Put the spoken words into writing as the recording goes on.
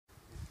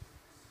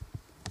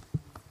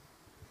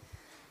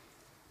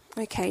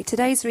Okay,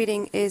 today's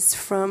reading is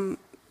from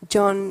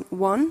John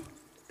 1,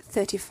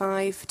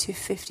 35 to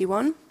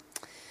 51,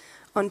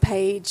 on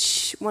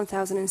page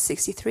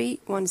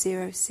 1063,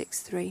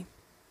 1063.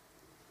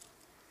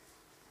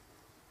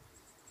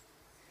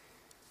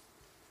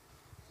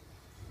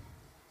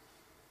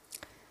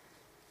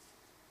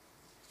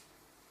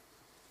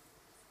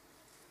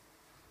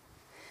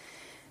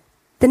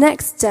 The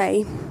next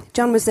day,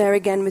 John was there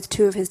again with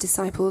two of his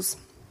disciples.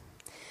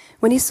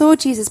 When he saw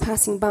Jesus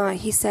passing by,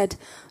 he said,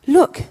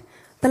 "Look,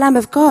 the Lamb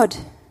of God."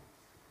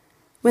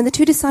 When the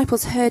two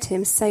disciples heard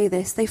him say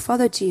this, they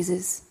followed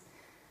Jesus.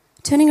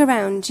 Turning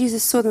around,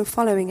 Jesus saw them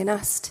following and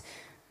asked,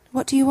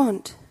 "What do you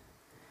want?"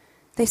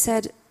 They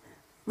said,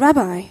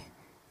 "Rabbi,"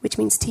 which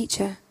means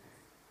teacher,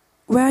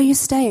 "where are you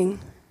staying?"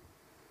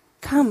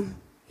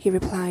 "Come," he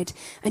replied,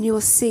 "and you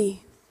will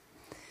see."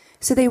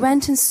 So they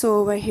went and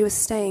saw where he was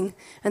staying,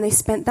 and they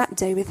spent that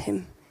day with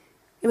him.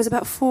 It was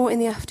about 4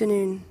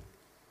 p.m.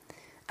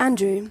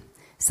 Andrew,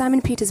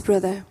 Simon Peter's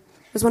brother,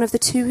 was one of the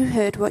two who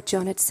heard what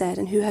John had said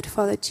and who had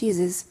followed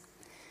Jesus.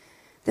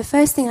 The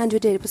first thing Andrew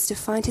did was to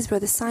find his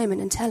brother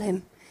Simon and tell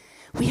him,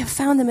 "We have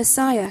found the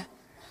Messiah,"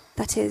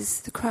 that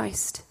is, the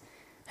Christ,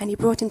 and he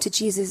brought him to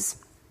Jesus.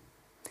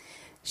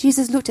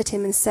 Jesus looked at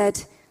him and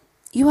said,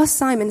 "You are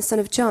Simon, son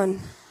of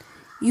John.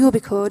 You will be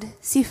called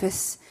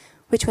Cephas,"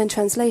 which when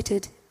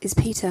translated is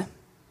Peter.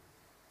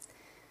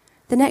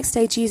 The next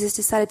day Jesus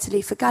decided to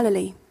leave for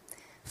Galilee.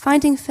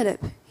 Finding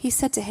Philip, he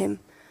said to him,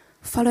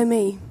 "Follow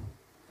me."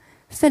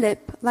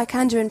 Philip, like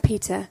Andrew and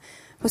Peter,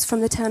 was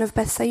from the town of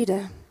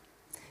Bethsaida.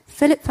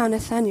 Philip found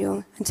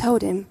Nathanael and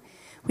told him,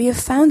 "We have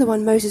found the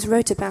one Moses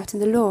wrote about in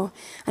the law,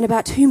 and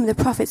about whom the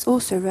prophets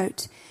also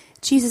wrote,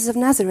 Jesus of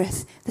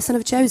Nazareth, the son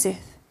of Joseph."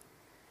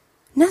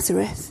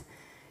 "Nazareth?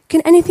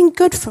 Can anything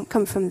good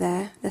come from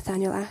there?"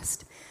 Nathanael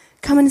asked.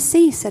 "Come and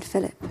see," said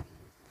Philip.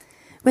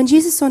 When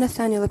Jesus saw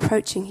Nathanael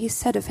approaching, he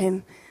said of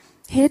him,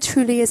 "Here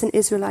truly is an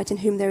Israelite in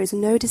whom there is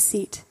no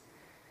deceit."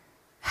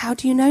 "How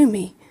do you know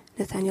me?"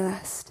 Nathanael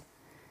asked.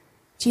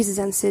 Jesus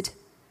answered,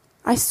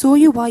 "I saw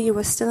you while you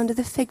were still under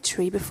the fig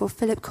tree before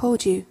Philip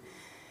called you."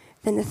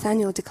 Then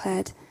Nathanael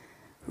declared,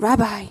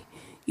 "Rabbi,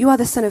 you are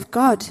the Son of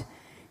God.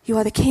 You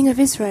are the King of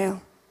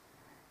Israel."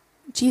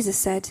 Jesus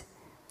said,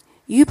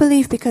 "You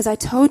believe because I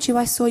told you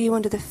I saw you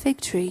under the fig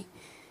tree.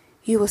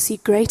 You will see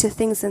greater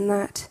things than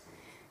that."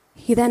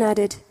 He then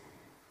added,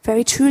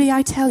 "Very truly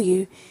I tell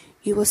you,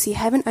 you will see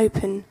heaven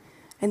open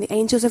and the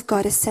angels of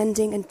God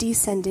ascending and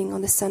descending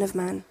on the Son of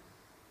Man."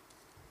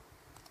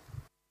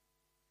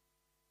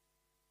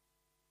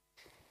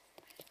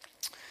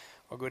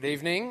 Well, good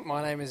evening.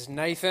 My name is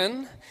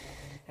Nathan,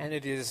 and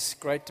it is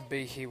great to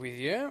be here with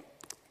you.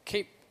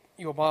 Keep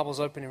your Bibles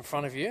open in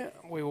front of you.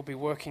 We will be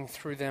working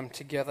through them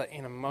together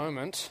in a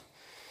moment.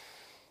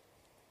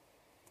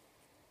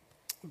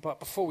 But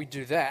before we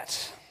do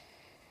that,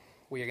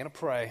 we are going to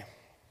pray.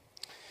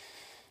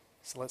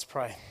 So let's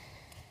pray.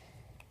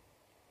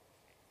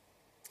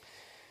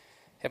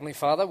 Heavenly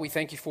Father, we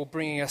thank you for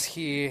bringing us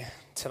here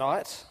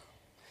tonight.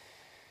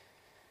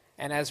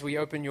 And as we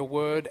open your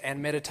word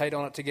and meditate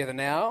on it together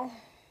now,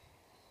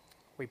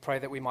 we pray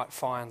that we might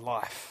find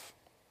life.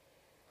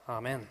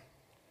 Amen.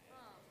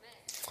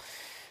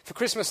 For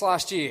Christmas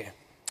last year,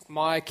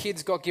 my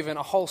kids got given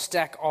a whole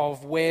stack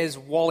of Where's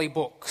Wally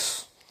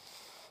books.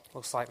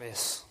 Looks like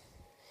this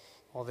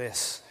or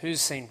this.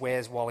 Who's seen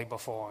Where's Wally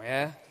before?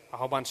 Yeah? A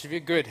whole bunch of you.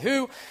 Good.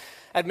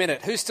 Admit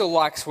it, who still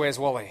likes Where's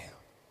Wally?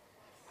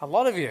 A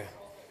lot of you.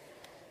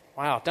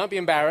 Wow, don't be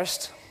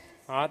embarrassed.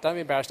 All right, don't be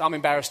embarrassed. I'm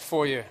embarrassed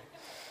for you.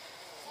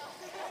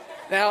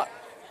 Now,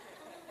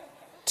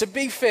 to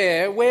be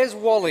fair, Where's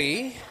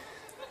Wally?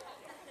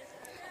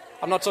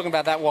 I'm not talking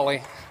about that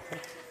Wally.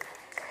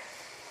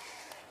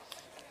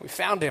 We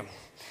found him.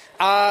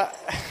 To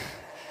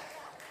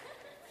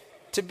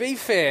be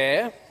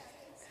fair,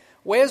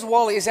 Where's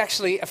Wally is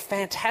actually a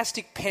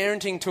fantastic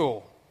parenting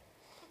tool.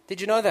 Did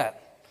you know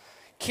that?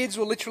 Kids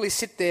will literally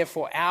sit there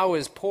for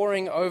hours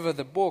poring over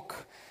the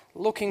book,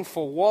 looking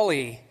for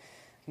Wally,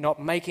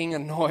 not making a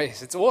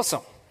noise. It's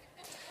awesome.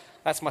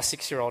 That's my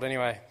 6-year-old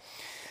anyway.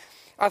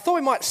 I thought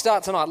we might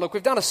start tonight. Look,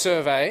 we've done a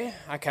survey.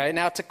 Okay,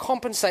 now to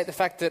compensate the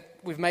fact that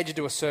we've made you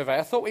do a survey,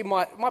 I thought it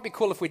might be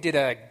cool if we did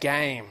a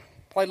game,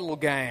 played a little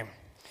game.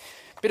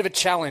 Bit of a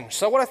challenge.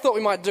 So what I thought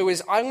we might do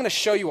is I'm going to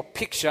show you a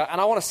picture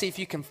and I want to see if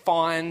you can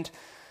find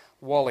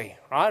Wally,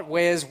 right?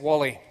 Where's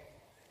Wally?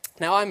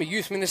 Now, I'm a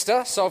youth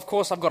minister, so of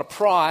course I've got a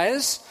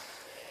prize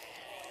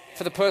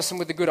for the person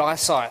with the good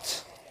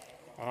eyesight.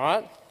 All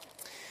right?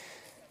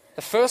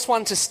 The first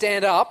one to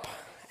stand up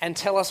and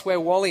tell us where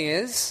Wally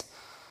is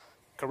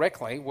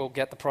correctly will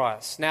get the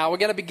prize. Now, we're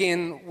going to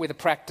begin with a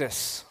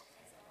practice,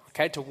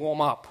 okay, to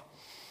warm up.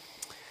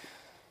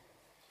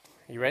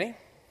 Are you ready?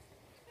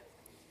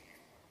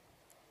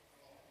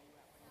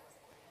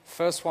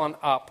 First one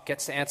up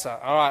gets to answer.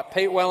 All right,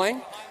 Pete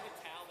Welling.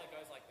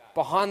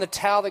 Behind the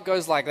towel that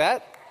goes like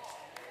that.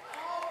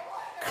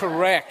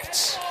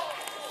 Correct.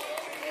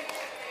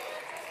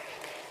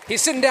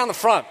 He's sitting down the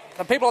front.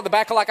 The people at the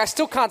back are like, I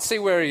still can't see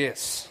where he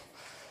is.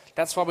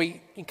 That's why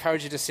we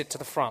encourage you to sit to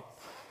the front.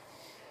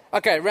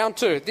 Okay, round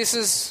two. This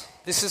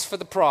is for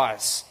the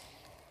prize.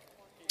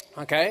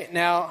 Okay,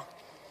 now,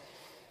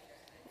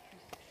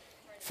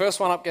 first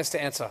one up gets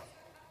to answer.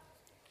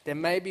 There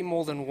may be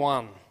more than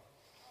one.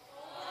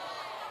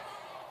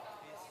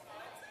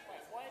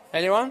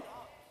 Anyone?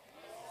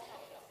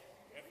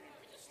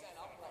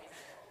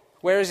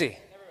 Where is he?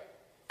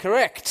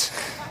 Correct.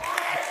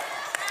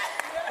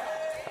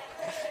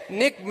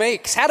 Nick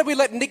Meeks. How did we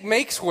let Nick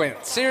Meeks win?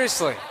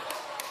 Seriously.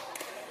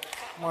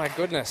 My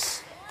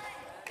goodness.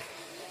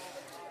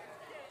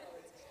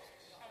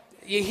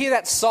 You hear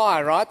that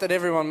sigh, right, that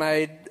everyone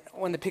made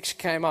when the picture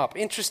came up.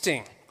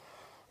 Interesting.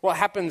 What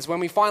happens when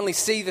we finally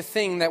see the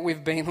thing that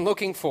we've been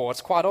looking for?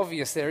 It's quite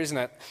obvious there, isn't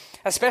it?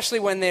 Especially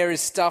when there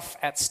is stuff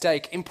at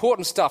stake.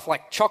 Important stuff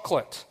like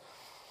chocolate.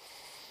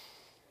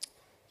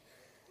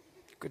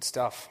 Good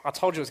stuff. I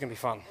told you it was going to be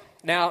fun.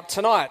 Now,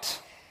 tonight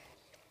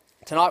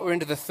we're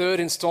into the third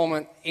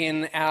installment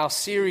in our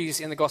series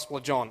in the Gospel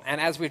of John.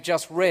 And as we've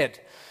just read,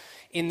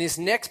 in this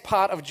next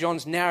part of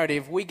John's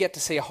narrative, we get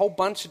to see a whole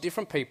bunch of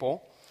different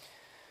people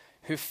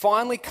who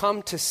finally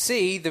come to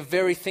see the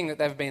very thing that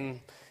they've been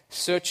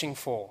searching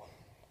for,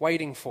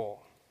 waiting for.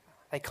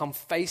 They come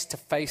face to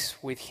face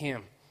with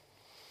him.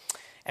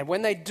 And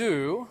when they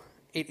do,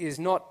 it is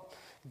not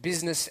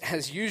business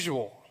as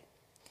usual.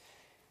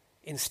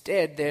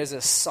 Instead, there's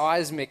a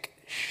seismic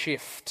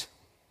shift.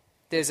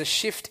 There's a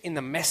shift in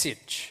the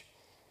message.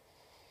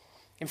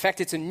 In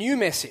fact, it's a new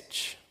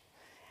message.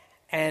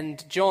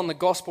 And John, the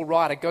gospel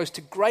writer, goes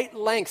to great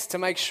lengths to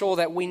make sure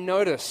that we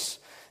notice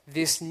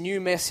this new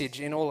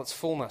message in all its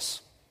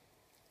fullness.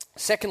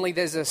 Secondly,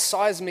 there's a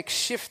seismic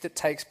shift that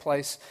takes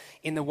place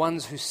in the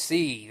ones who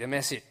see the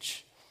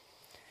message.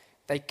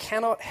 They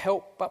cannot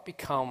help but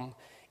become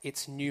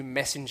its new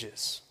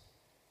messengers.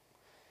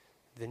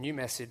 The new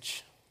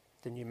message,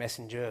 the new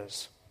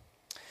messengers.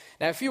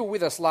 Now, if you were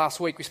with us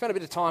last week, we spent a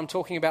bit of time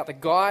talking about the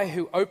guy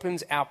who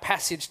opens our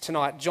passage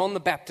tonight, John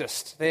the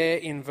Baptist, there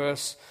in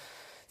verse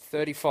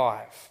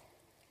 35.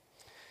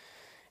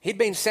 He'd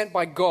been sent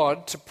by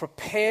God to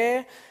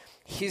prepare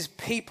his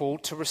people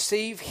to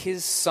receive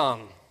his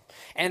son.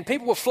 And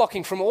people were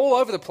flocking from all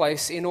over the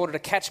place in order to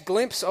catch a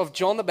glimpse of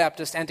John the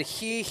Baptist and to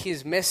hear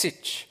his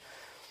message.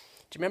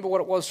 Do you remember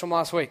what it was from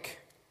last week?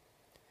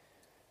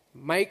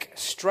 Make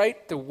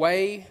straight the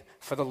way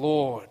for the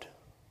Lord.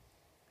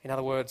 In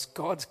other words,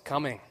 God's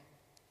coming.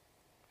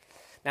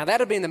 Now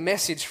that had been the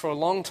message for a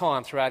long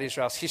time throughout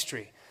Israel's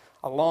history.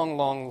 A long,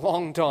 long,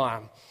 long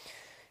time.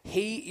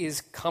 He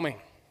is coming.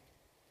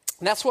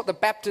 And that's what the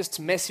Baptist's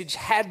message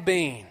had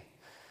been.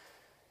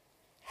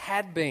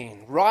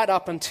 Right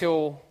up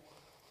until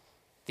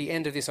the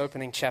end of this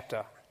opening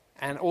chapter.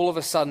 And all of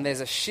a sudden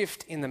there's a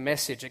shift in the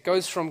message. It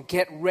goes from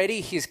get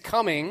ready, he's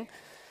coming,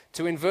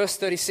 to in verse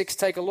 36,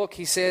 take a look.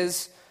 He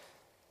says,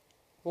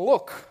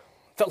 look,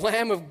 the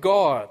Lamb of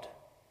God,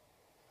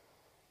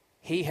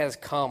 he has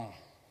come.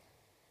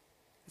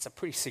 It's a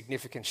pretty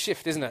significant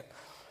shift, isn't it?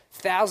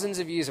 Thousands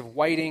of years of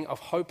waiting, of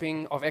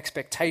hoping, of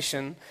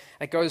expectation.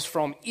 It goes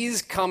from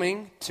is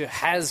coming to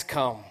has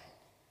come.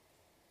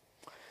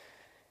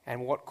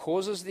 And what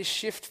causes this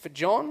shift for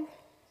John?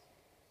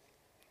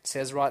 It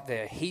says right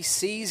there, he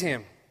sees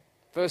him.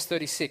 Verse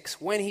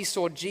 36, when he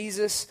saw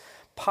Jesus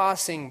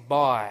passing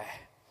by.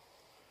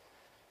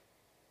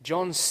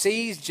 John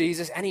sees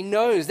Jesus and he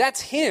knows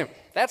that's him.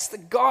 That's the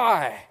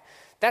guy.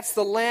 That's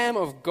the Lamb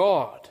of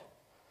God.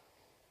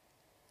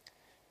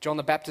 John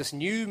the Baptist's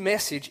new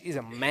message is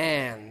a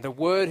man, the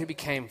Word who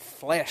became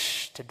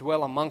flesh to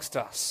dwell amongst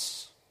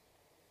us.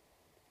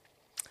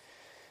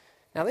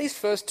 Now these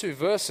first two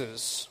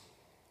verses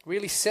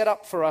really set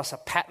up for us a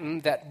pattern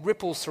that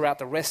ripples throughout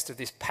the rest of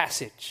this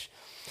passage.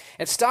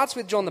 It starts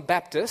with John the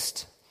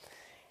Baptist,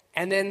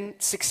 and then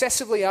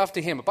successively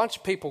after him, a bunch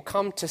of people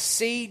come to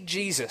see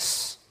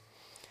Jesus,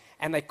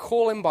 and they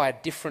call him by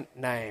a different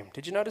name.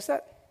 Did you notice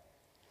that?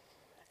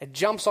 It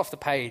jumps off the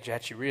page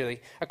at you, really.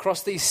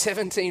 Across these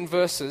 17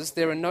 verses,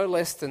 there are no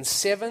less than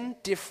 7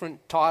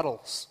 different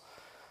titles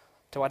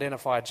to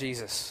identify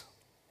Jesus.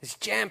 It's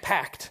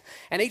jam-packed.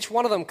 And each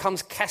one of them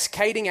comes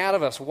cascading out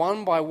of us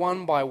one by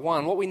one by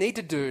one. What we need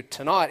to do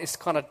tonight is to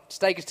kind of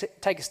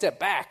take a step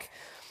back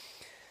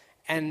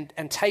and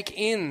take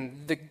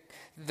in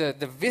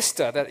the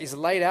vista that is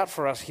laid out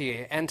for us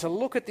here and to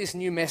look at this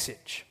new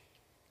message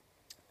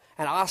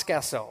and ask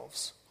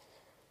ourselves,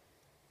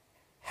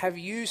 have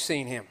you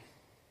seen him?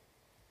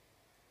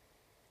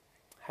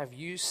 Have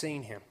you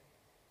seen him?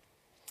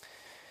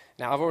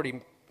 Now, I've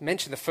already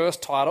mentioned the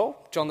first title.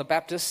 John the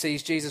Baptist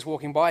sees Jesus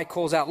walking by. He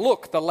calls out,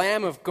 look, the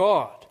Lamb of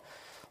God.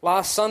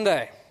 Last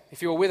Sunday,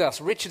 if you were with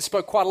us, Richard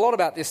spoke quite a lot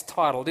about this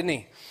title, didn't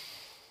he?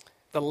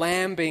 The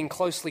lamb being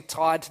closely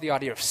tied to the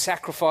idea of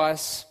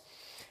sacrifice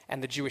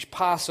and the Jewish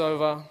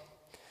Passover.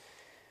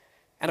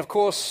 And of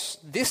course,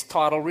 this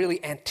title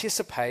really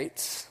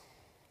anticipates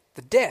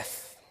the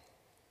death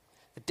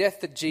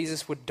that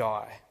Jesus would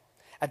die.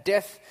 A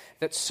death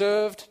that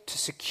served to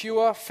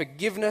secure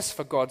forgiveness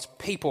for God's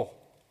people.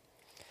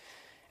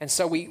 And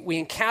so we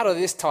encounter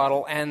this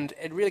title, and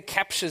it really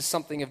captures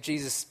something of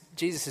Jesus'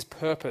 Jesus'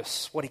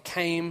 purpose, what he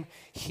came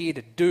here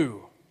to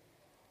do.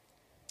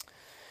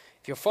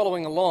 If you're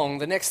following along,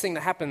 the next thing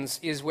that happens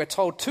is we're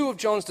told two of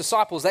John's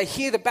disciples, they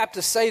hear the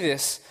Baptist say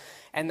this,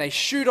 and they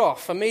shoot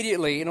off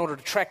immediately in order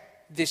to track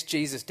this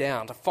Jesus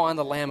down, to find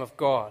the Lamb of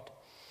God.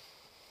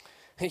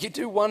 And you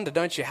do wonder,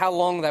 don't you, how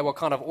long they were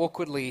kind of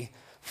awkwardly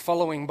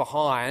following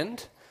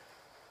behind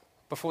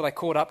before they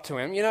caught up to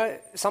him. You know,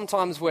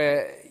 sometimes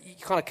where you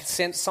kind of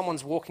sense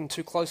someone's walking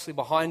too closely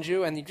behind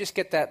you and you just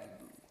get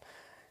that,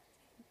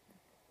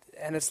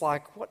 and it's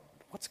like,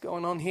 what's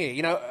going on here?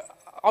 You know,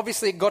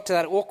 obviously it got to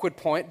that awkward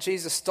point.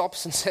 Jesus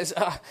stops and says,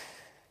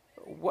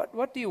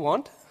 what do you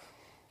want?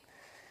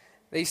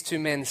 These two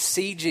men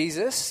see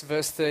Jesus,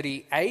 verse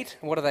 38.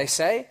 What do they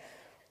say?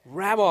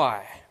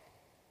 Rabbi,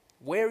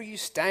 where are you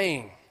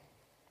staying?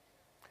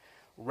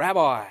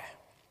 Rabbi.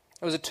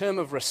 It was a term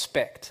of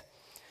respect,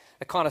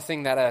 the kind of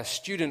thing that a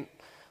student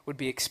would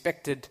be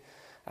expected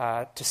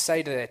to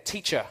say to their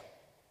teacher.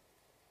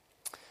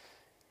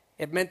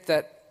 It meant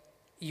that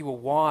you were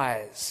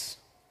wise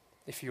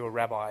if you were a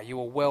rabbi. You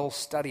were well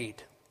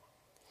studied.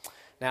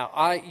 Now,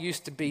 I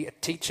used to be a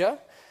teacher,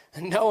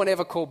 and no one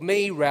ever called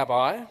me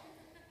rabbi.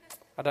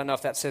 I don't know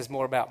if that says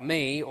more about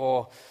me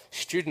or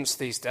students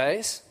these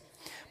days.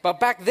 But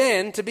back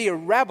then, to be a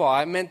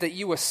rabbi meant that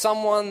you were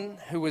someone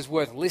who was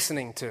worth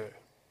listening to.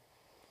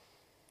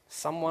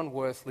 Someone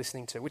worth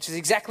listening to, which is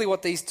exactly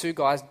what these two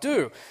guys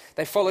do.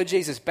 They follow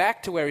Jesus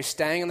back to where he's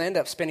staying and they end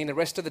up spending the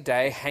rest of the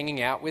day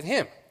hanging out with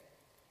him.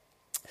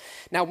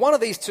 Now, one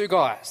of these two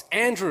guys,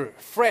 Andrew,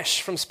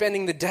 fresh from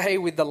spending the day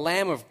with the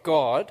Lamb of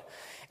God,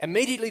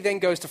 immediately then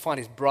goes to find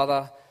his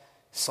brother,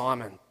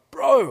 Simon.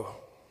 Bro,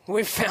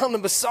 we've found the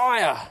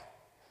Messiah.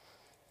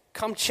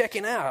 Come check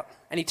him out.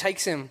 And he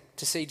takes him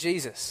to see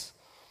Jesus.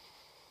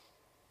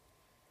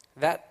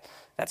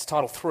 That's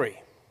title 3,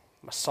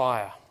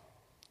 Messiah,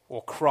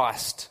 or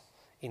Christ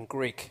in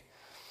Greek,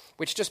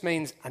 which just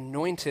means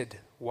anointed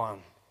one.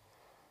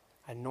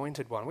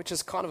 Anointed one, which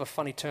is kind of a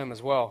funny term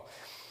as well.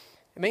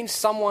 It means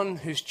someone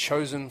who's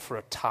chosen for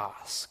a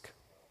task.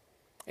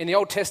 In the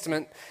Old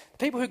Testament, the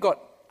people who got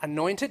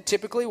anointed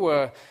typically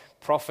were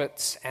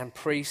prophets and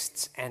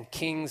priests and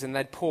kings, and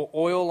they'd pour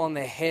oil on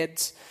their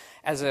heads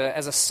as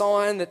a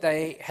sign that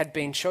they had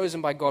been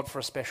chosen by God for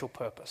a special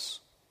purpose.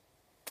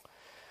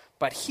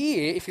 But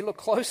here, if you look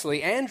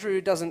closely, Andrew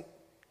doesn't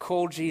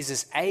call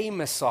Jesus a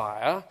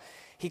Messiah,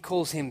 he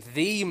calls him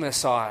the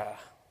Messiah.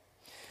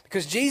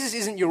 Because Jesus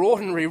isn't your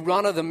ordinary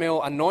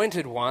run-of-the-mill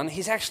anointed one,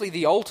 he's actually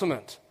the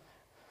ultimate,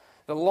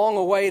 the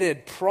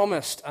long-awaited,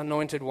 promised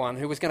anointed one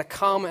who was going to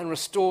come and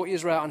restore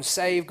Israel and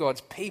save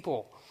God's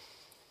people.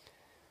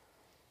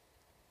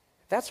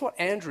 That's what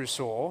Andrew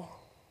saw.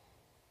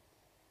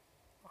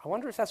 I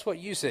wonder if that's what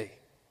you see.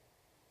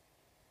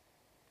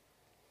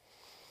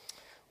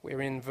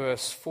 We're in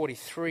verse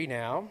 43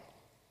 now,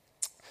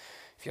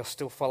 if you're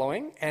still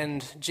following.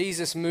 And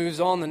Jesus moves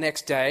on the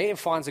next day and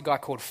finds a guy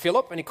called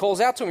Philip, and he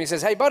calls out to him. He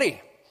says, "Hey,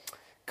 buddy,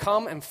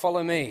 come and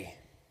follow me."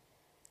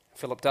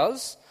 Philip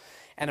does.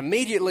 And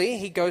immediately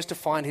he goes to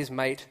find his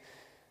mate,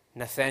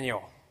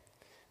 Nathanael.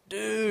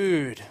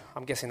 Dude,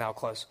 I'm guessing they were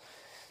close.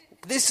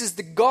 This is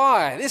the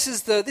guy. This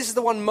is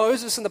the one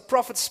Moses and the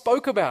prophets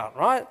spoke about,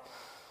 right?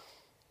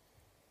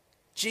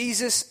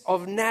 Jesus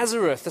of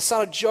Nazareth, the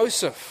son of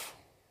Joseph.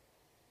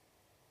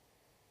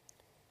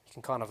 You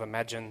can kind of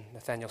imagine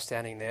Nathanael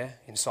standing there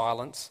in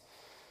silence,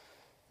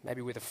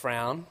 maybe with a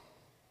frown.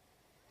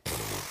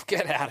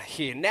 Get out of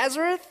here.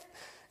 Nazareth?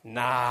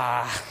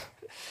 Nah.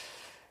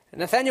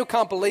 Nathanael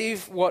can't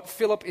believe what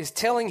Philip is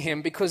telling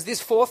him because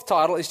this fourth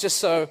title is just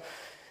so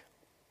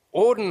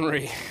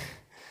ordinary.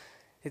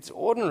 It's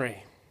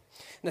ordinary.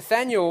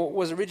 Nathanael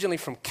was originally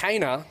from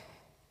Cana,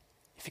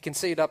 if you can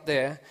see it up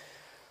there,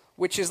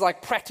 which is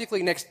like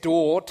practically next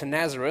door to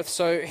Nazareth,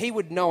 so he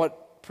would know it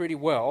pretty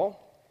well.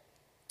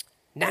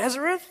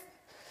 Nazareth?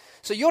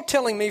 So you're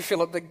telling me,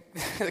 Philip,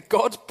 that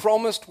God's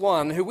promised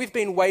one, who we've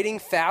been waiting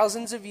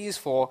thousands of years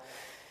for,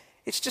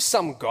 it's just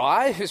some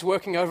guy who's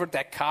working over at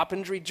that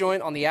carpentry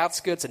joint on the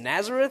outskirts of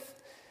Nazareth?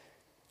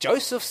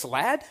 Joseph's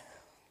lad?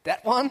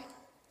 That one?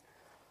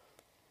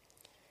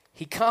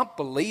 He can't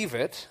believe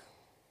it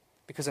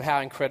because of how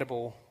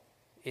incredible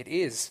it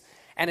is.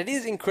 And it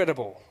is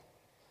incredible.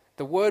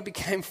 The Word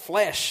became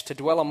flesh to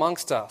dwell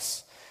amongst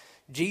us.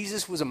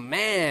 Jesus was a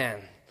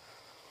man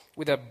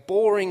with a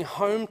boring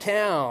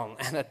hometown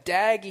and a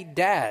daggy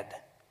dad.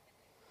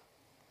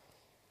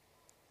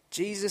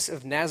 Jesus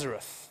of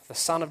Nazareth, the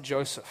son of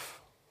Joseph.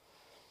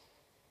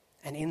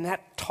 And in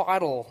that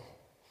title,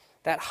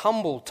 that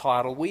humble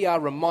title, we are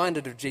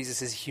reminded of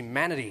Jesus'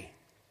 humanity,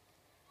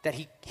 that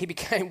he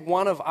became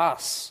one of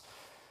us.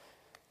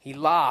 He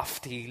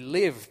laughed, he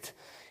lived,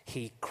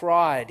 he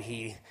cried,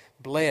 he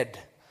bled.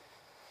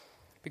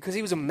 Because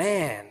he was a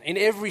man, in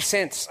every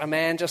sense, a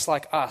man just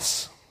like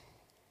us.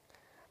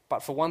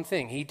 But for one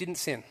thing, he didn't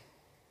sin.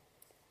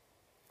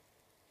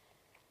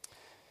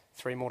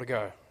 3 more to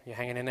go. You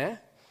hanging in there?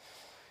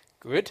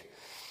 Good.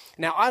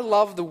 Now, I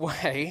love the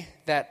way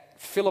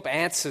that Philip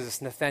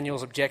answers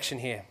Nathanael's objection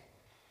here.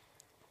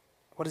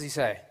 What does he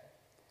say?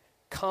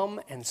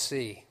 Come and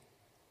see.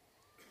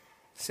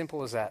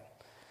 Simple as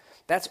that.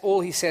 That's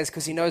all he says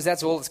because he knows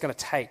that's all it's going to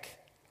take.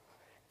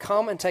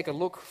 Come and take a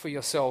look for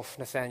yourself,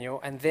 Nathanael,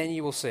 and then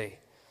you will see.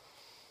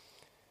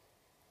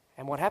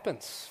 And what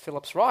happens?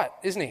 Philip's right,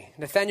 isn't he?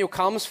 Nathanael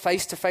comes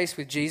face to face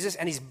with Jesus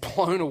and he's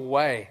blown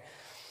away.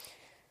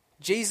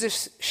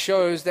 Jesus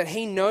shows that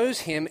he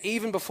knows him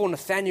even before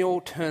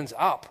Nathanael turns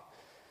up.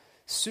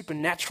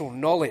 Supernatural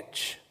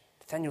knowledge.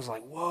 Nathanael's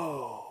like,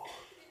 whoa.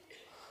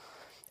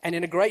 And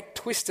in a great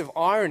twist of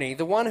irony,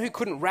 the one who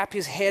couldn't wrap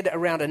his head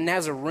around a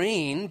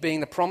Nazarene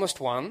being the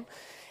promised one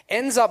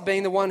ends up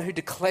being the one who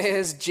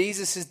declares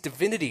Jesus'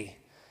 divinity.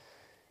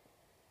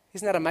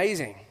 Isn't that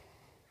amazing?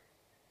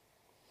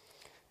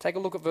 Take a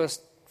look at verse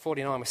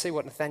 49. We see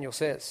what Nathanael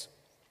says.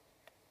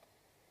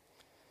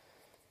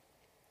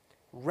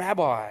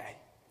 Rabbi,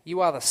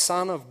 you are the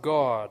Son of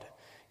God.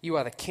 You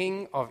are the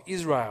King of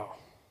Israel.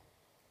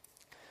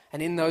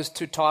 And in those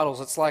two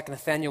titles, it's like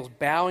Nathanael's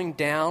bowing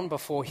down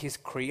before his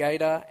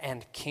Creator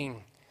and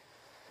King,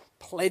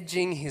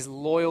 pledging his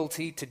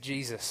loyalty to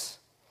Jesus.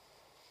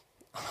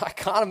 I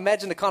can't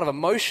imagine the kind of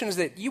emotions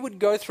that you would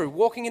go through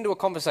walking into a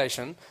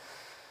conversation,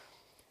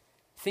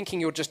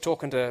 thinking you're just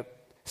talking to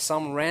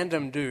some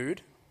random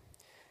dude,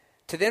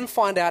 to then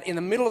find out in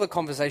the middle of the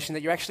conversation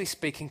that you're actually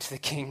speaking to the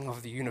King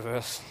of the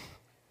universe.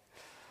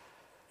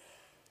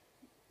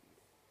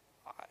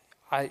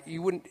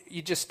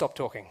 You'd just stop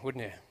talking,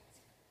 wouldn't you?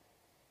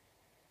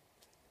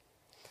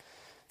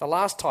 The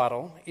last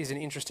title is an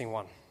interesting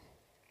one.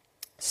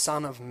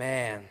 Son of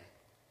Man.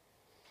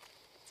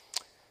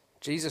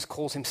 Jesus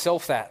calls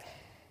himself that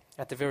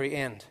at the very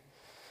end.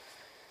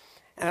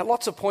 And at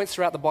lots of points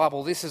throughout the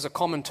Bible, this is a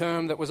common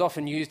term that was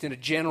often used in a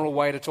general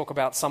way to talk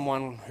about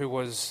someone who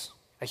was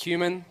a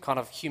human, kind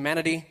of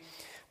humanity.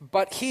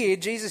 But here,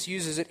 Jesus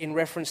uses it in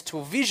reference to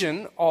a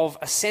vision of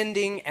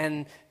ascending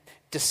and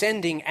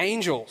descending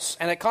angels.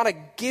 And it kind of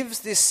gives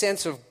this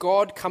sense of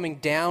God coming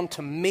down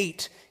to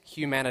meet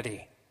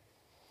humanity.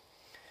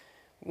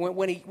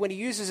 When he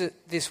uses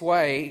it this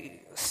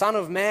way, Son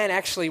of Man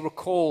actually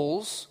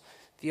recalls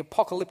the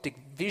apocalyptic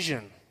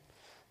vision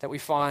that we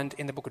find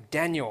in the book of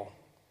Daniel,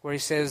 where he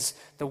says,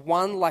 the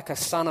one like a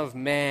son of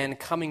man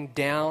coming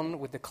down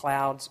with the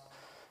clouds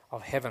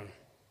of heaven.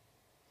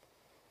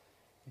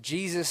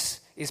 Jesus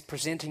is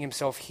presenting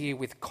himself here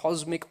with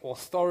cosmic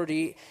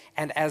authority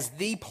and as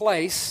the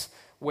place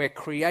where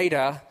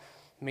Creator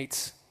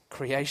meets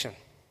creation.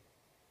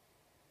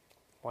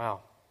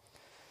 Wow.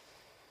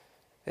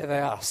 There they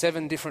are,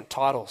 7 different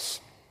titles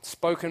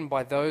spoken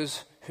by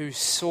those who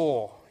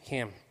saw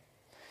him.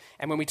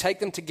 And when we take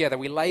them together,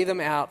 we lay them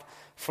out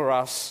for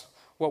us,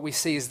 what we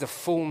see is the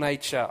full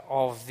nature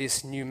of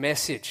this new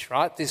message,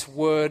 right? This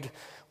word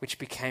which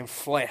became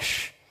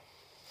flesh.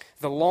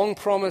 The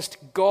long-promised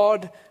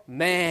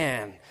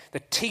God-man, the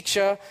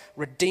teacher,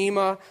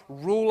 redeemer,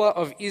 ruler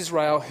of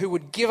Israel, who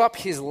would give up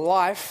his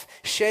life,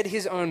 shed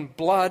his own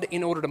blood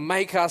in order to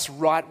make us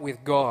right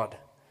with God.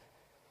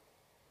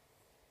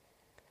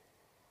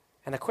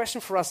 And the question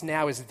for us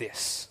now is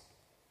this: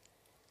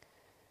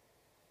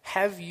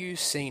 have you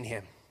seen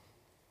him?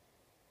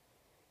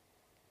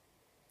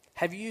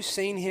 Have you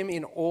seen him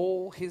in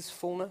all his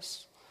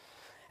fullness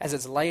as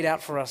it's laid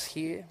out for us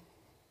here?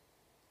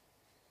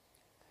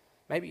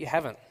 Maybe you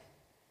haven't.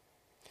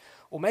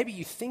 Or maybe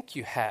you think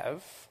you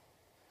have,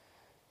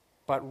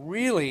 but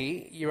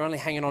really you're only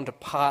hanging on to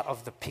part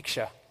of the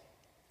picture,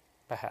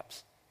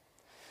 perhaps.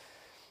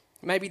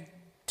 Maybe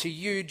to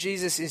you,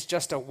 Jesus is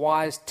just a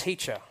wise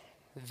teacher,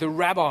 the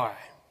rabbi.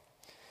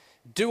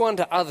 Do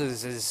unto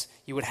others as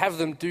you would have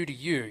them do to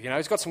you. You know,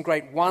 he's got some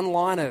great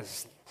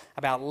one-liners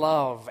about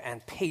love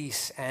and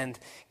peace and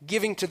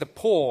giving to the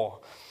poor,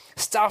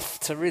 stuff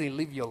to really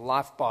live your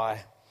life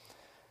by.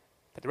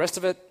 But the rest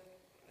of it,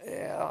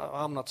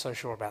 I'm not so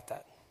sure about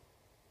that.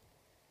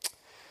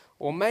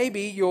 Or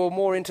maybe you're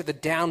more into the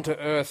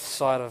down-to-earth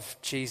side of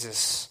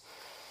Jesus,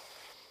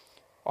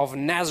 of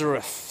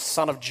Nazareth,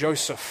 son of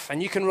Joseph,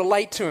 and you can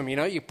relate to him, you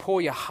know, you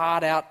pour your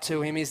heart out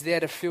to him, he's there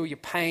to feel your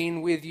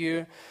pain with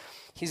you,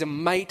 he's a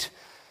mate,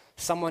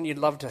 someone you'd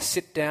love to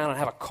sit down and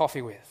have a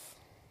coffee with.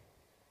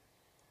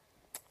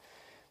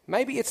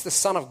 Maybe it's the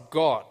Son of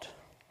God,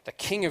 the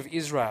King of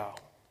Israel,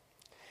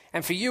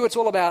 and for you it's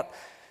all about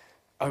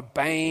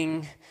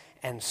obeying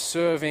and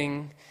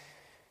serving,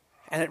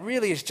 and it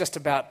really is just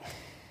about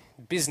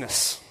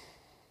business.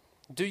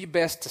 Do your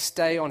best to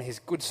stay on his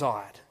good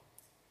side.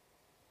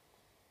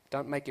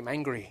 Don't make him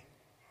angry.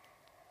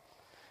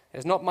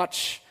 There's not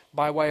much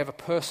by way of a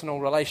personal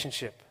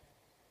relationship.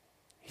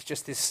 He's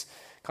just this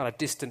kind of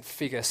distant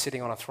figure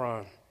sitting on a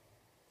throne.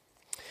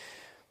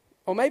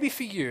 Or maybe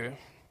for you,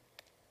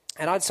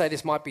 and I'd say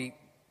this might be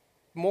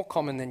more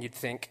common than you'd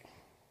think,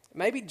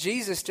 maybe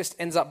Jesus just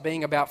ends up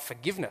being about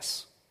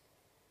forgiveness.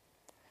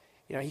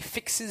 You know, he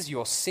fixes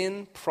your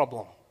sin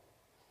problem.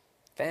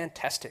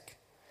 Fantastic.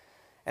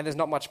 And there's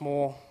not much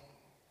more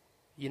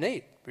you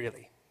need,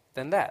 really,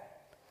 than that.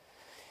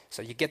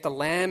 So you get the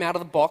lamb out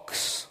of the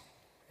box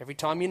every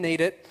time you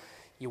need it.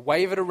 You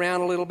wave it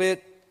around a little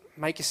bit,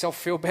 make yourself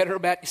feel better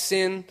about your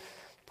sin,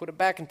 put it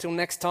back until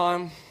next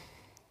time,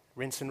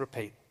 rinse and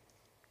repeat.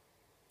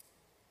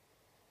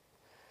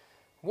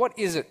 What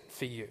is it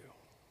for you?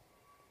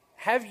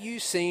 Have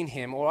you seen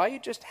him, or are you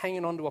just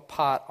hanging on to a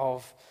part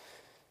of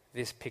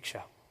this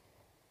picture?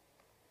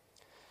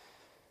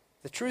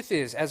 The truth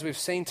is, as we've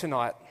seen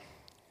tonight,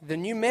 the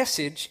new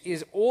message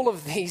is all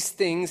of these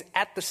things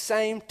at the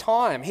same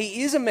time.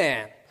 He is a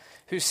man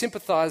who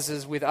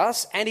sympathizes with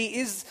us, and he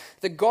is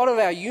the God of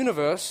our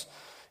universe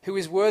who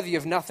is worthy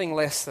of nothing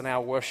less than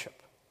our worship.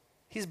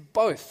 He's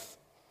both.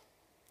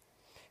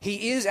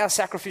 He is our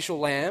sacrificial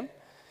lamb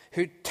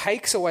who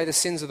takes away the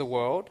sins of the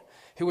world,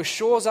 who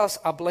assures us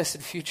a blessed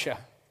future.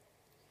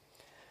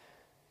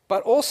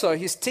 But also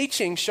his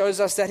teaching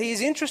shows us that he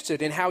is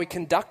interested in how we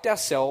conduct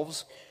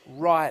ourselves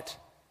right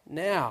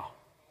now.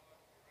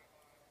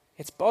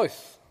 It's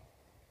both.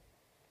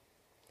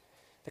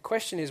 The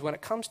question is, when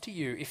it comes to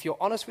you, if you're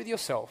honest with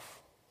yourself,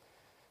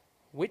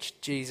 which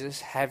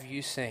Jesus have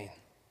you seen?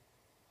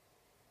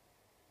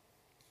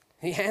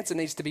 The answer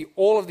needs to be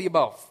all of the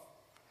above.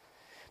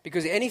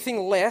 Because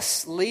anything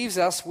less leaves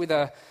us with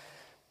a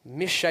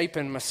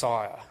misshapen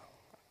Messiah,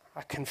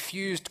 a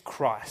confused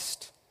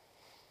Christ.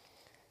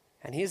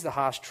 And here's the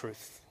harsh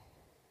truth.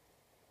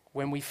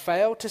 When we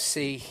fail to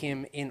see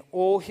him in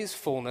all his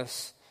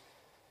fullness,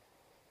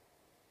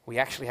 we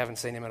actually haven't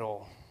seen him at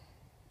all.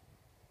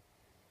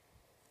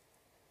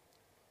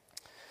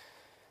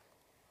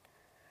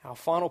 Our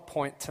final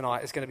point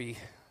tonight is going to be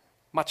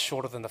much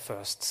shorter than the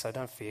first, so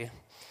don't fear.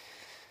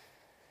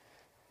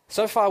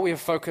 So far we have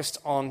focused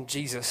on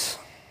Jesus,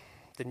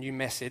 the new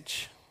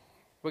message.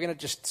 We're going to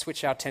just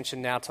switch our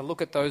attention now to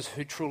look at those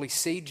who truly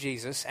see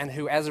Jesus and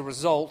who, as a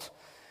result,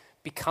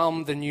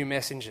 become the new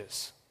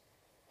messengers.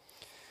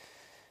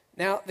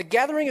 Now, the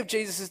gathering of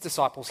Jesus'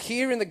 disciples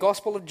here in the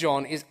Gospel of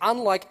John is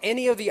unlike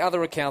any of the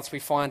other accounts we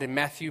find in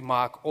Matthew,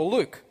 Mark, or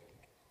Luke.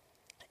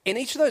 In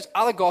each of those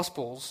other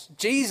Gospels,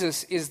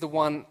 Jesus is the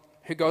one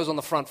who goes on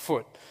the front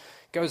foot,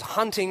 goes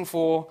hunting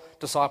for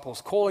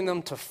disciples, calling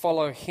them to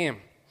follow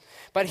him.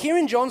 But here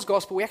in John's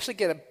Gospel, we actually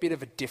get a bit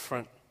of a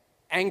different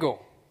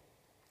angle.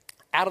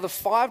 Out of the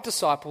 5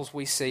 disciples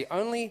we see,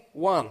 only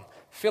one,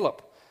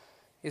 Philip,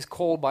 is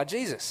called by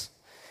Jesus.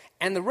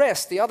 And the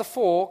rest, the other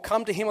 4,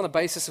 come to him on the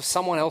basis of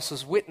someone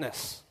else's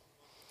witness.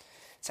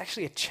 It's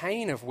actually a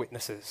chain of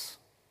witnesses.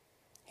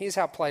 Here's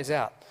how it plays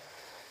out.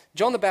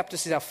 John the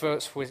Baptist is our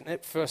first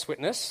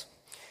witness,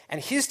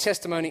 and his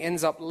testimony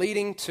ends up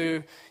leading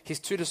to his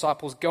 2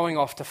 disciples going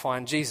off to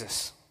find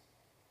Jesus.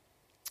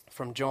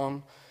 From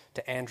John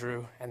to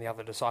Andrew and the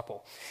other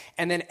disciple.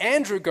 And then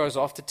Andrew goes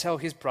off to tell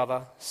his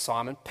brother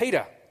Simon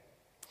Peter.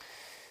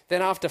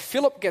 Then after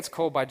Philip gets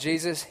called by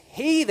Jesus,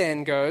 he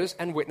then goes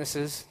and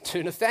witnesses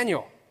to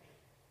Nathanael.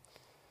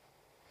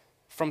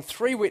 From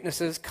 3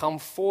 witnesses come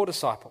 4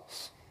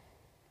 disciples.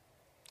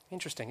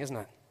 Interesting, isn't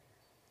it?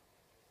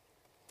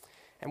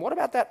 And what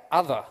about that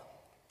other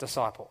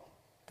disciple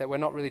that we're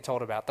not really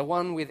told about, the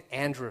one with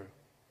Andrew?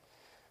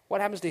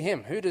 What happens to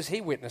him? Who does he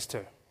witness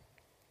to?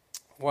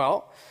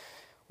 Well,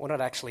 we're not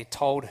actually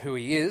told who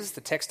he is. The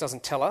text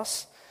doesn't tell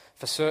us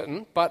for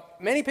certain, but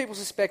many people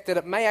suspect that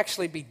it may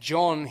actually be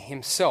John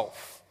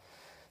himself,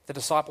 the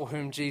disciple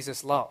whom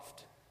Jesus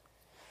loved.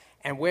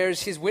 And where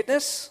is his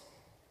witness?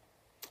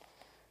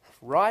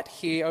 Right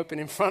here, open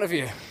in front of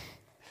you.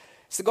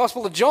 It's the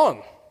Gospel of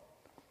John.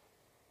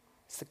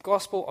 It's the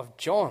Gospel of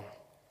John.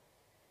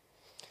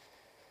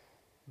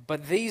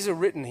 But these are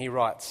written, he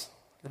writes,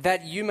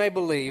 that you may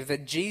believe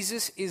that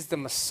Jesus is the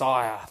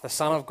Messiah, the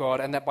Son of God,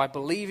 and that by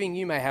believing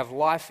you may have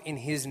life in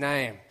his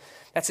name.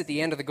 That's at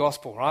the end of the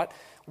gospel, right?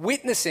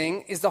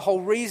 Witnessing is the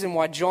whole reason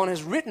why John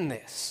has written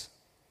this.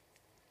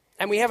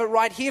 And we have it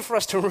right here for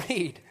us to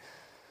read.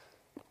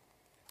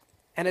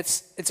 And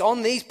it's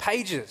on these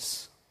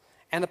pages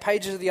and the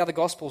pages of the other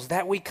gospels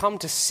that we come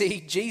to see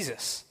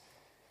Jesus.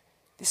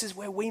 This is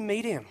where we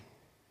meet him.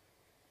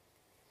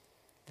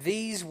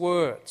 These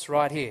words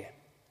right here.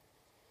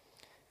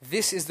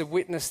 This is the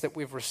witness that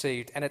we've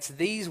received, and it's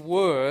these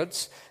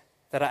words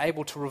that are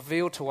able to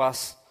reveal to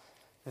us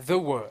the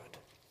Word.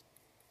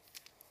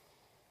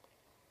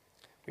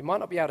 We might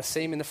not be able to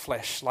see him in the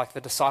flesh like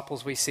the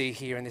disciples we see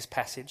here in this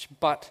passage,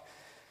 but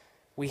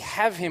we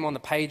have him on the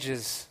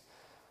pages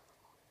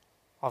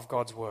of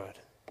God's Word.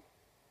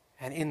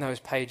 And in those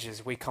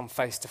pages, we come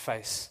face to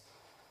face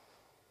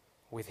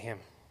with him.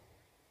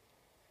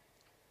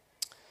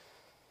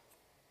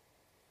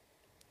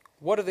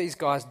 What do these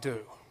guys do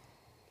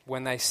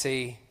when they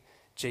see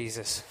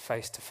Jesus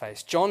face to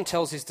face? John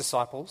tells his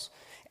disciples.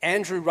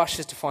 Andrew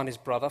rushes to find his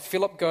brother.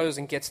 Philip goes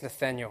and gets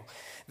Nathanael.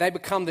 They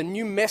become the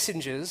new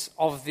messengers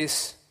of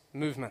this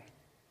movement.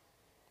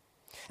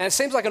 And it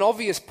seems like an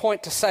obvious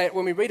point to say it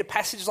when we read a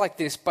passage like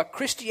this, but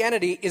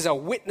Christianity is a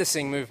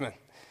witnessing movement.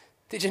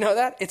 Did you know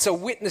that? It's a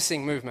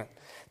witnessing movement.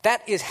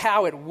 That is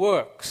how it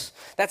works.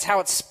 That's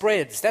how it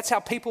spreads. That's how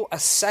people are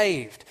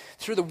saved,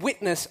 through the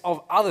witness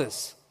of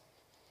others.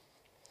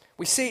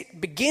 We see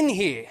it begin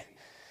here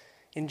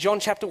in John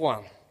chapter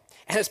 1,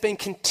 and it's been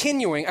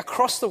continuing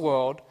across the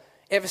world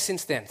ever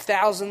since then,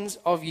 thousands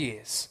of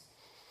years.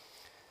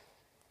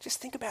 Just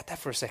think about that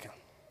for a second.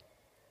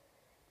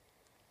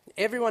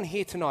 Everyone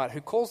here tonight who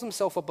calls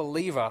themselves a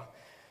believer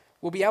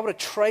will be able to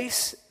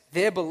trace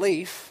their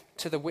belief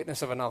to the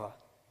witness of another.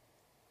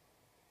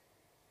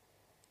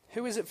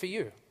 Who is it for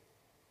you?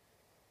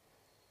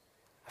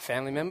 A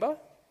family member?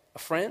 A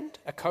friend?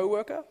 A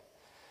co-worker?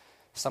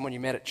 Someone you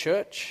met at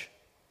church?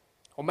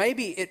 Or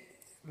maybe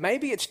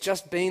it's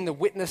just been the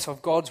witness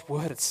of God's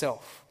word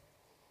itself.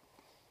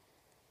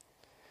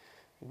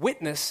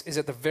 Witness is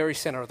at the very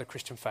center of the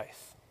Christian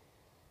faith.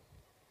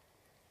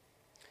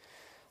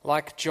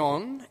 Like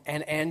John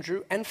and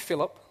Andrew and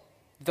Philip,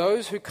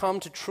 those who come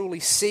to truly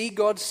see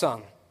God's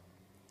Son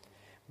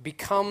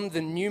become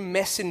the new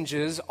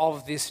messengers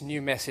of this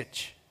new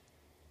message.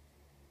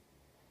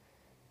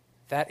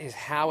 That is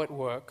how it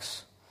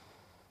works,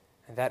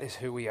 and that is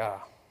who we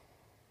are.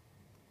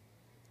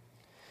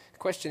 The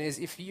question is,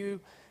 if you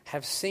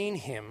have seen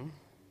him,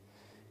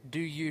 do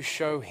you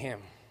show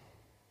him?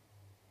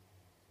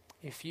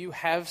 If you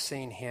have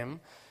seen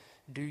him,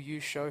 do you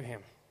show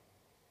him?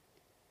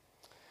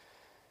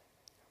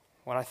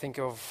 When I think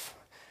of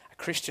a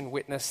Christian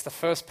witness, the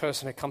first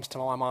person who comes to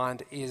my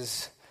mind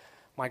is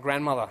my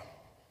grandmother.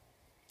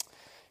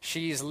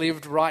 She's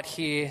lived right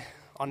here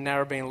on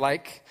Narrabeen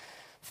Lake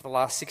for the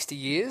last 60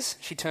 years.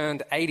 She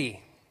turned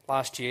 80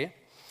 last year.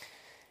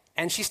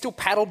 And she still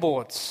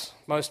paddleboards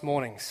most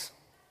mornings.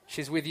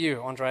 She's with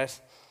you, Andres.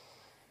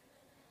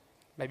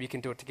 Maybe you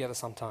can do it together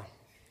sometime.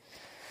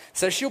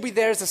 So she'll be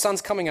there as the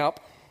sun's coming up,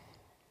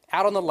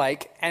 out on the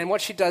lake, and what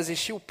she does is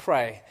she'll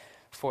pray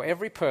for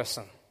every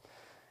person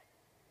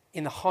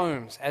in the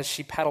homes as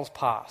she paddles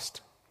past,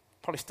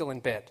 probably still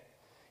in bed.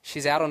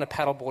 She's out on a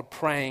paddleboard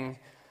praying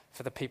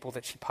for the people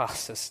that she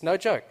passes. No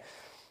joke.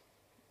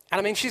 And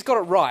I mean, she's got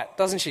it right,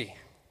 doesn't she?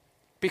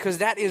 Because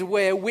that is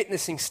where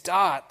witnessing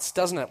starts,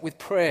 doesn't it? With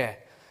prayer.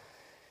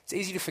 It's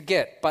easy to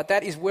forget, but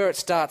that is where it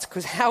starts.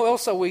 Because how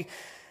else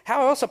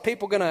are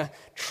people going to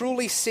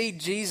truly see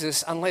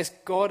Jesus unless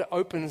God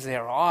opens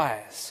their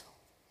eyes?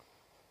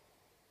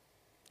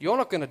 You're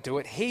not going to do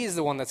it. He is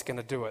the one that's going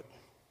to do it.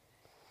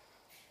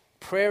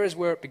 Prayer is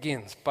where it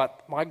begins.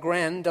 But my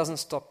gran doesn't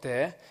stop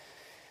there.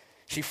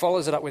 She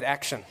follows it up with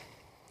action.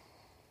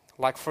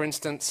 Like, for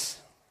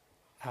instance,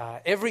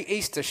 every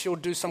Easter she'll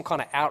do some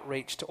kind of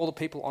outreach to all the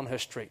people on her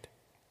street.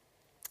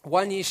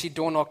 One year she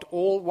door-knocked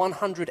all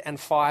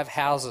 105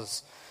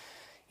 houses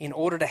in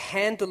order to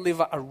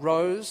hand-deliver a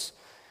rose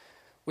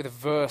with a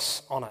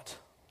verse on it.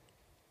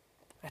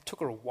 That took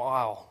her a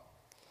while.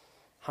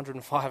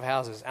 105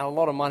 houses and a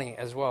lot of money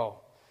as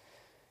well.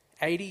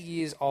 80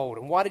 years old.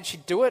 And why did she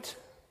do it?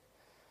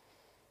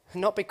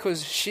 Not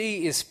because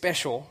she is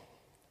special,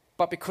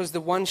 but because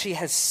the one she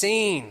has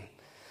seen,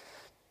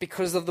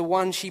 because of the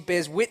one she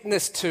bears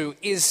witness to,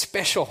 is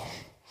special.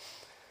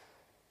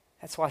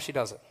 That's why she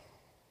does it.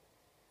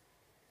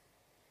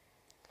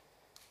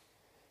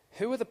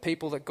 Who are the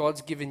people that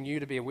God's given you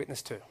to be a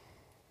witness to? It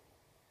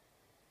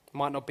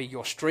might not be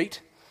your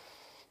street.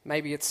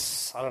 Maybe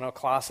it's, a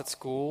class at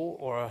school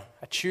or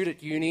a tutor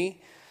at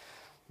uni.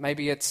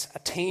 Maybe it's a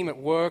team at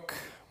work.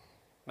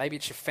 Maybe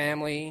it's your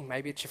family.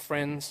 Maybe it's your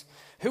friends.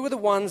 Who are the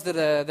ones that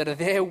are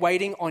there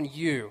waiting on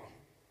you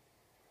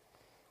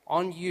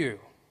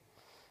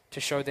to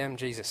show them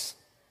Jesus?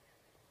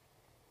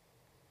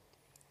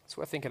 That's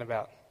what we're thinking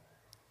about.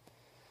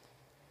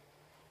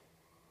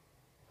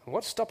 And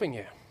what's stopping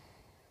you?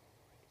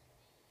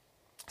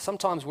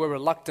 Sometimes we're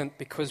reluctant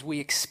because we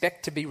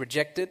expect to be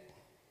rejected.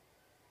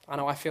 I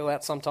know I feel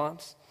that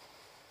sometimes.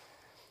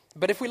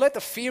 But if we let the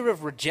fear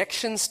of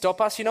rejection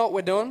stop us, you know what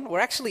we're doing? We're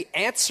actually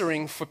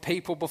answering for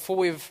people before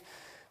we've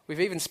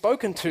even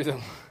spoken to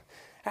them.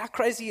 How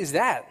crazy is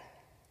that?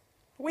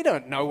 We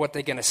don't know what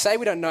they're going to say.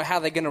 We don't know how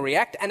they're going to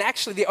react. And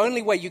actually, the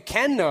only way you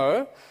can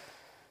know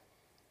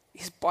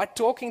is by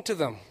talking to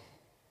them,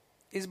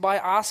 is by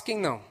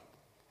asking them,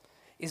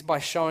 is by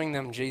showing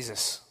them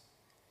Jesus.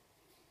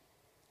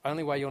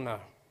 Only way you'll know.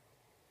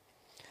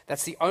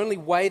 That's the only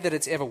way that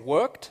it's ever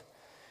worked,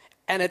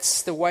 and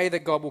it's the way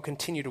that God will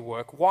continue to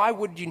work. Why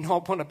would you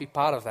not want to be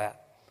part of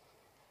that?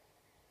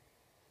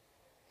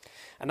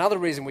 Another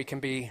reason we can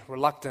be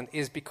reluctant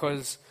is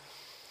because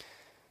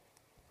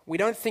we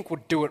don't think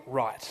we'll do it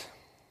right.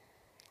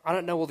 I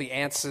don't know all the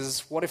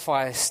answers. What if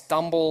I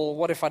stumble?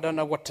 What if I don't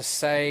know what to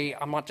say?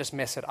 I might just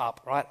mess it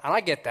up, right? And I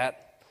get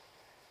that.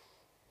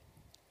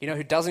 You know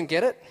who doesn't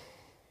get it?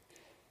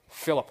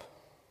 Philip.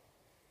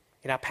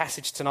 In our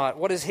passage tonight,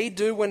 what does he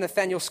do when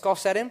Nathanael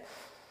scoffs at him?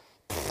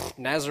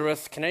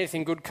 Nazareth, can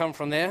anything good come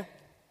from there?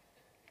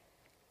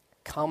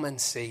 Come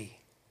and see.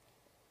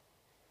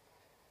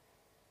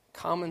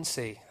 Come and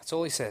see. That's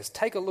all he says.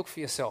 Take a look for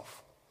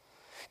yourself.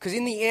 Because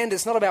in the end,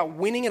 it's not about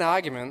winning an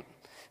argument.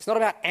 It's not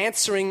about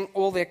answering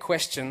all their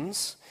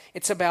questions.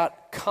 It's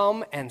about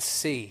come and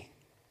see.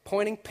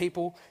 Pointing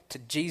people to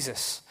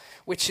Jesus,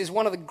 which is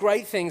one of the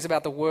great things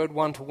about the Word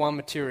one-to-one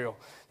material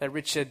that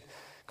Richard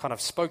kind of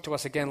spoke to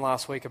us again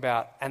last week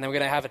about, and then we're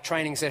going to have a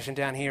training session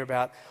down here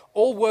about.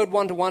 All Word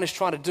one-to-one is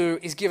trying to do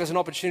is give us an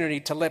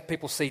opportunity to let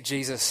people see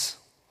Jesus.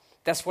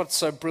 That's what's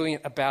so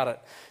brilliant about it,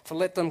 to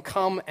let them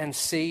come and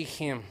see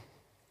him.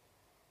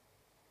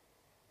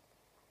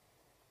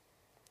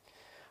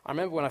 I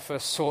remember when I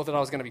first saw that I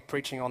was going to be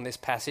preaching on this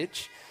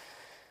passage,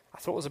 I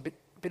thought it was a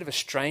bit of a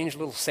strange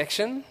little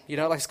section. You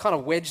know, like it's kind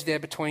of wedged there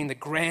between the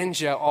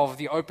grandeur of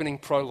the opening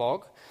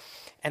prologue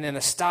and then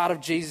the start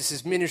of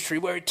Jesus' ministry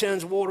where he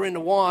turns water into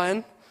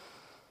wine.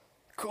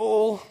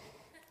 Cool.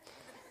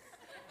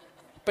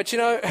 But you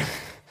know,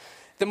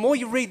 the more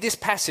you read this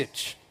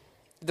passage,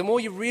 the more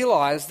you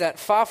realize that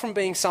far from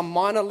being some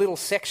minor little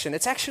section,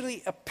 it's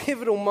actually a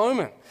pivotal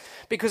moment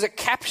because it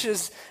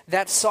captures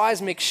that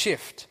seismic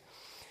shift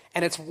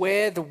and it's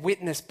where the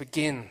witness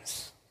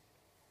begins.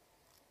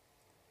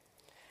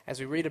 As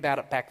we read about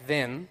it back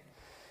then,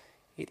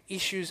 it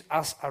issues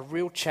us a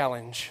real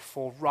challenge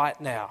for right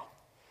now,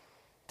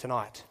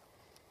 tonight.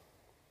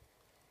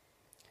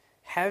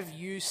 Have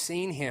you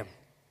seen him?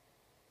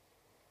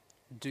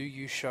 Do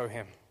you show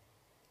him?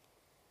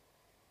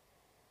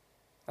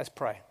 Let's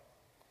pray.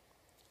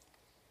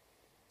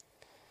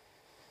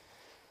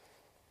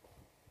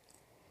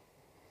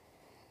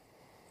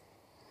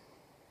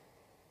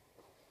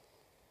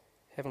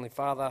 Heavenly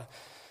Father,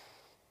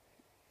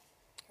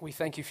 we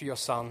thank you for your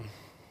Son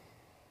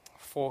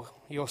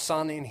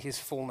in his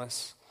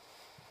fullness.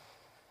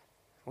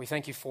 We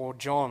thank you for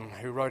John,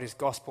 who wrote his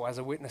gospel as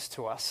a witness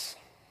to us.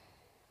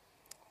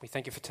 We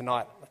thank you for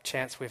tonight, a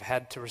chance we've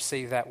had to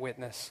receive that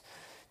witness,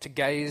 to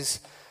gaze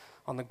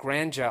on the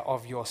grandeur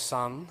of your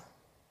Son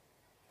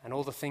and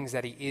all the things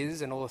that he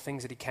is and all the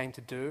things that he came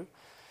to do.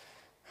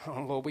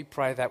 Oh, Lord, we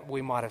pray that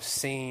we might have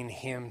seen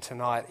him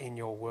tonight in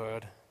your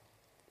word.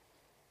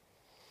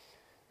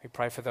 We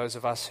pray for those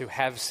of us who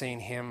have seen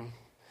him,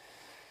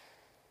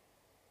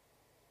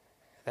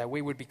 that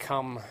we would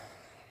become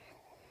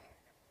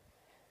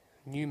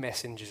new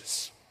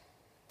messengers,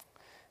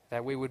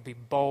 that we would be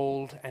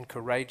bold and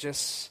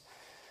courageous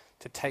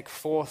to take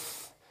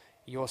forth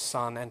your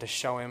Son and to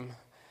show him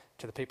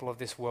to the people of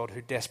this world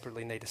who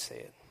desperately need to see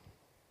it.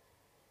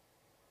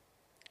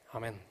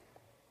 Amen.